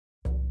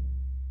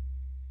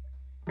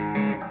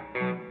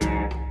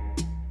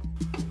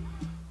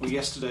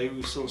yesterday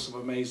we saw some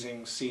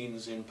amazing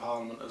scenes in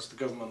Parliament as the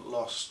government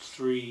lost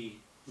 3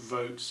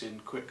 votes in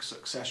quick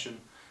succession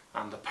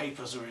and the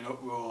papers are in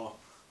uproar.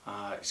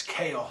 It's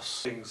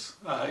chaos.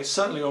 It's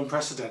certainly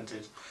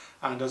unprecedented,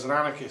 and as an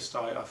anarchist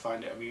I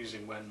find it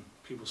amusing when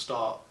people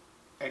start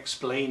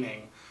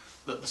explaining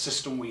that the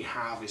system we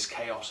have is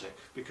chaotic,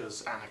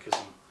 because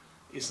anarchism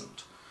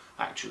isn't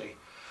actually.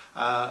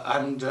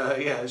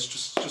 Yeah, it's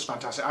just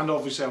fantastic. And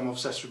obviously I'm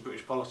obsessed with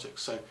British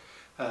politics, so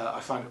I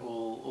find it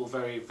all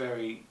very,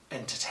 very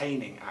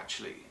entertaining,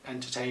 actually.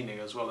 Entertaining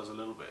as well as a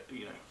little bit,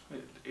 you know,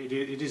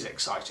 it is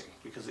exciting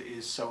because it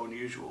is so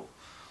unusual,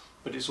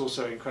 but it's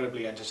also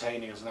incredibly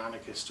entertaining as an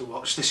anarchist to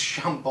watch this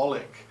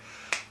shambolic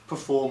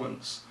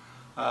performance.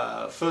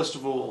 First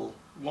of all,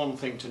 one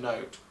thing to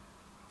note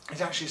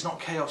is actually it's not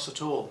chaos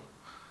at all.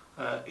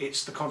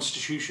 It's the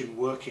constitution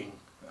working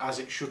as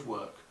it should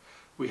work.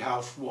 We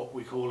have what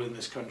we call in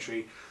this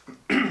country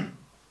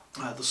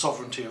the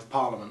sovereignty of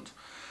Parliament,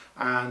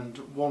 and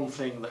one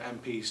thing that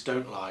MPs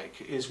don't like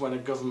is when a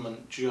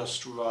government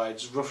just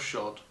rides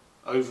roughshod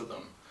over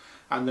them,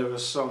 and there are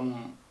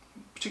some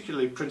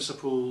particularly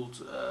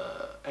principled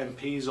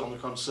MPs on the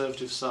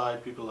Conservative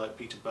side, people like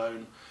Peter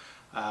Bone,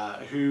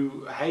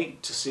 who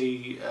hate to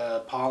see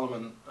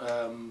Parliament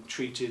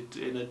treated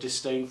in a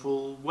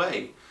disdainful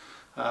way.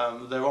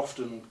 They're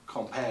often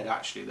compared,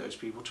 actually, those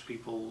people, to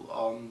people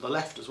on the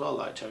left as well,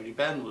 like Tony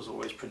Benn was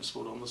always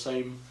principled on the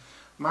same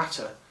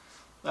matter.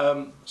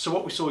 So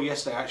what we saw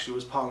yesterday actually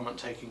was Parliament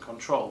taking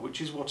control, which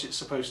is what it's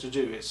supposed to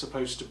do. It's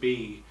supposed to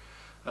be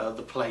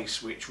the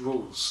place which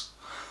rules.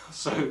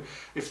 So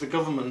if the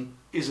government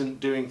isn't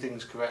doing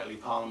things correctly,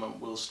 Parliament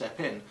will step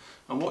in.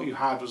 And what you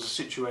had was a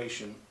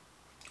situation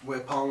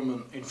where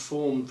Parliament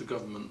informed the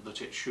government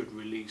that it should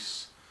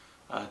release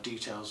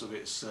details of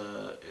its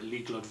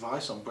legal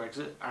advice on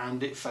Brexit,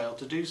 and it failed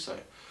to do so.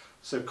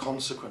 So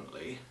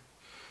consequently,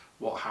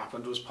 what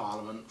happened was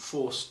Parliament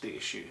forced the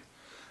issue.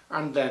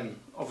 And then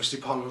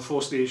obviously Parliament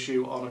forced the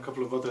issue on a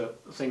couple of other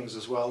things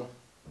as well,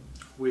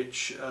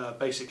 which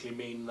basically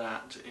mean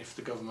that if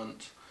the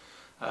government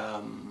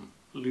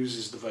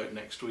loses the vote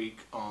next week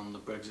on the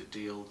Brexit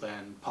deal,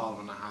 then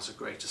Parliament has a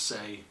greater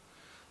say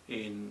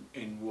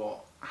in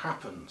what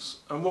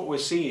happens. And what we're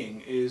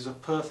seeing is a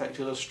perfect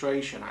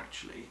illustration,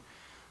 actually,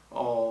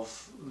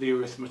 of the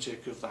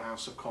arithmetic of the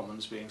House of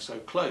Commons being so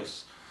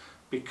close.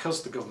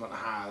 Because the government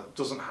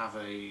doesn't have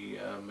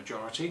a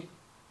majority,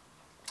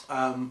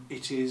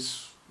 it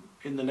is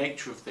in the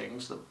nature of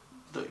things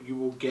that you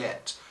will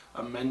get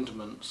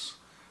amendments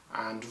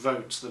and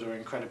votes that are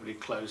incredibly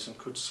close and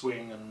could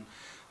swing and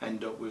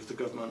end up with the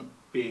government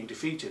being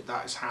defeated.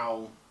 That's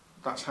how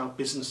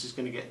business is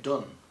going to get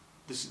done.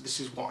 This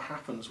is what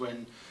happens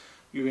when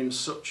you're in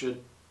such a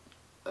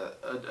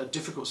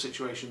difficult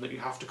situation that you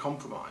have to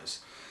compromise.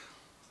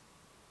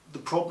 The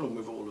problem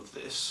with all of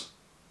this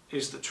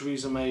is that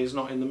Theresa May is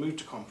not in the mood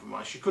to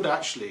compromise. She could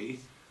actually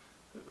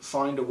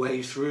find a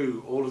way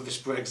through all of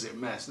this Brexit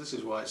mess. This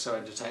is why it's so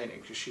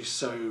entertaining, because she's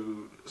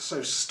so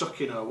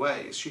stuck in her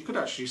ways. She could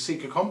actually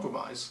seek a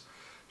compromise.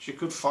 She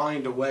could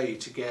find a way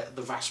to get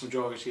the vast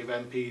majority of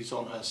MPs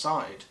on her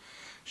side.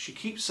 She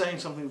keeps saying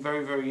something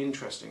very, very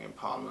interesting in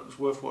Parliament. It's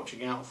worth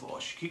watching out for.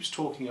 She keeps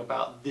talking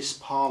about this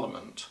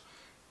Parliament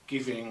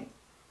giving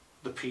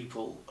the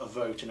people a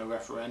vote in a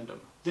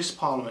referendum. This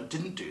Parliament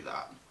didn't do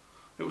that.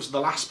 It was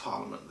the last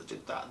Parliament that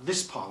did that.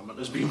 This Parliament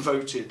has been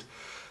voted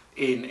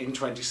in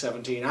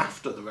 2017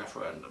 after the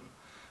referendum.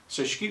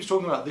 So she keeps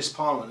talking about this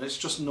Parliament. It's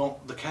just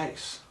not the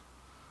case.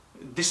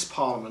 This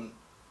Parliament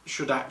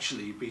should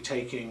actually be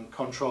taking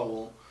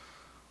control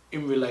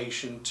in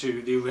relation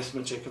to the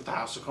arithmetic of the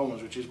House of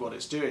Commons, which is what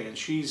it's doing. And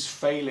she's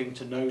failing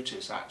to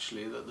notice,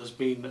 actually, that there's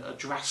been a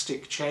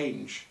drastic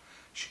change.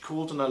 She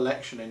called an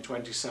election in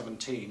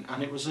 2017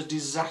 and it was a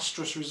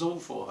disastrous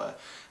result for her,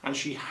 and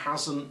she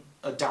hasn't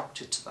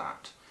adapted to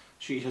that.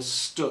 She has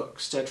stuck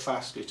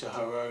steadfastly to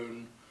her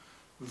own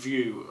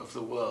view of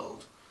the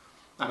world,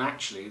 and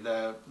actually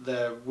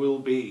there will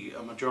be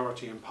a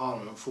majority in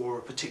Parliament for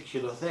a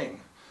particular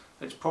thing.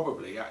 It's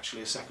probably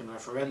actually a second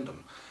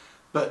referendum,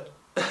 but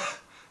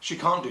she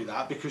can't do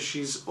that because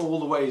she's all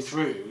the way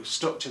through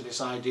stuck to this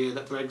idea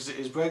that Brexit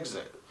is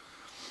Brexit.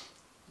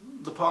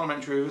 The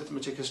parliamentary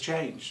arithmetic has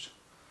changed.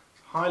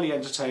 It's highly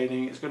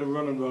entertaining. It's going to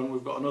run and run.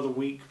 We've got another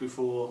week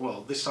before,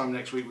 well, this time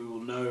next week we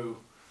will know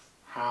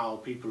how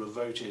people have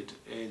voted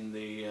in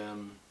the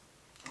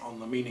on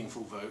the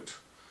meaningful vote,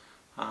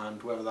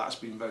 and whether that's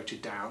been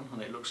voted down,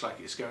 and it looks like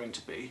it's going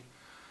to be.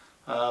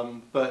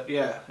 But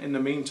yeah, in the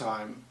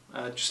meantime,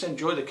 just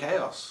enjoy the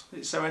chaos.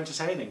 It's so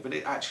entertaining, but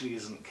it actually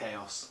isn't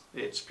chaos.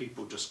 It's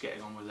people just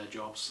getting on with their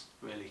jobs,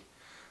 really.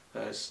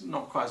 It's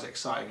not quite as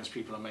exciting as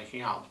people are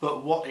making out,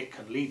 but what it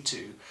can lead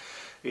to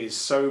is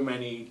so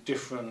many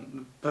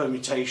different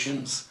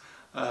permutations.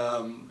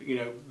 You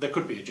know, there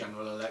could be a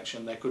general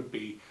election, there could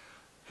be,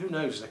 who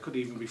knows, there could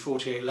even be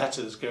 48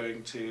 letters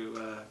going to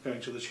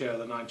the chair of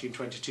the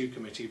 1922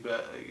 committee,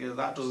 but you know,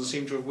 that doesn't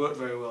seem to have worked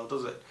very well,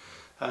 does it?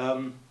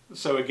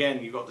 So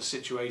again, you've got the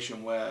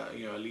situation where,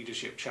 you know, a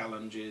leadership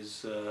challenge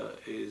is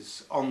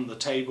on the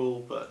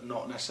table but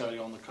not necessarily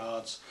on the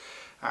cards,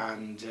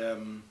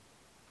 and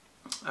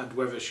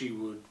whether she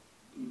would,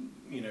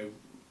 you know,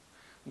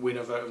 win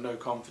a vote of no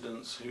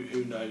confidence,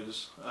 who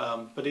knows?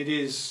 But it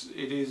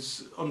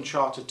is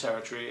uncharted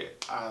territory,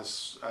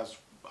 as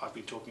I've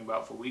been talking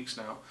about for weeks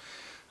now.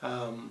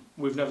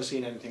 We've never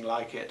seen anything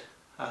like it.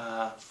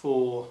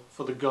 For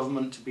the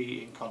government to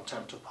be in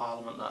contempt of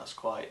Parliament, that's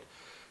quite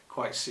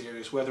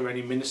serious. Whether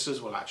any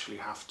ministers will actually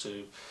have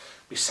to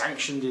be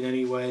sanctioned in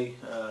any way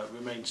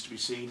remains to be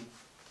seen.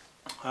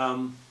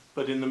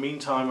 But in the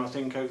meantime, I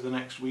think over the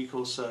next week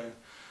or so,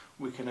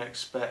 we can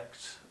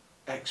expect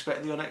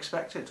the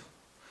unexpected.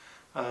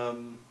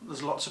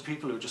 There's lots of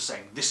people who are just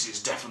saying this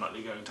is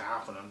definitely going to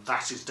happen and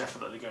that is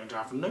definitely going to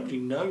happen. Nobody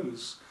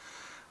knows,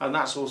 and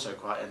that's also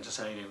quite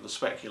entertaining. The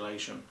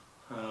speculation.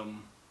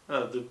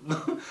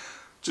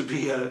 To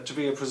be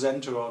a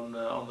presenter on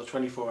the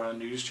 24-hour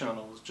news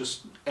channel is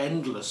just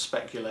endless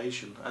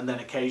speculation, and then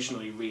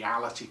occasionally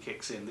reality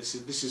kicks in. This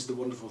is the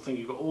wonderful thing.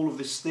 You've got all of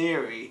this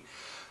theory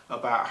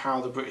about how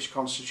the British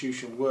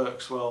Constitution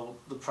works. Well,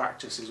 the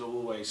practice is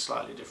always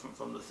slightly different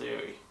from the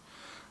theory.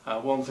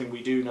 One thing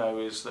we do know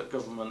is that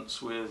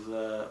governments with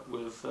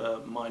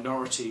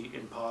minority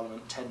in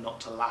Parliament tend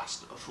not to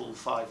last a full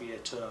 5-year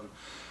term.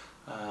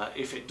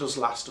 If it does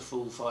last a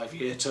full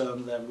 5-year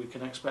term, then we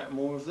can expect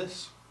more of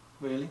this,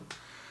 really.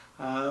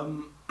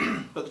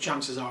 But the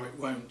chances are it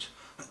won't.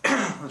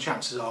 The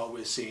chances are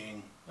we're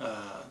seeing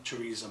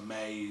Theresa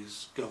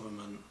May's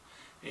government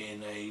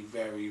in a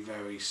very,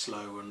 very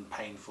slow and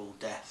painful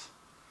death.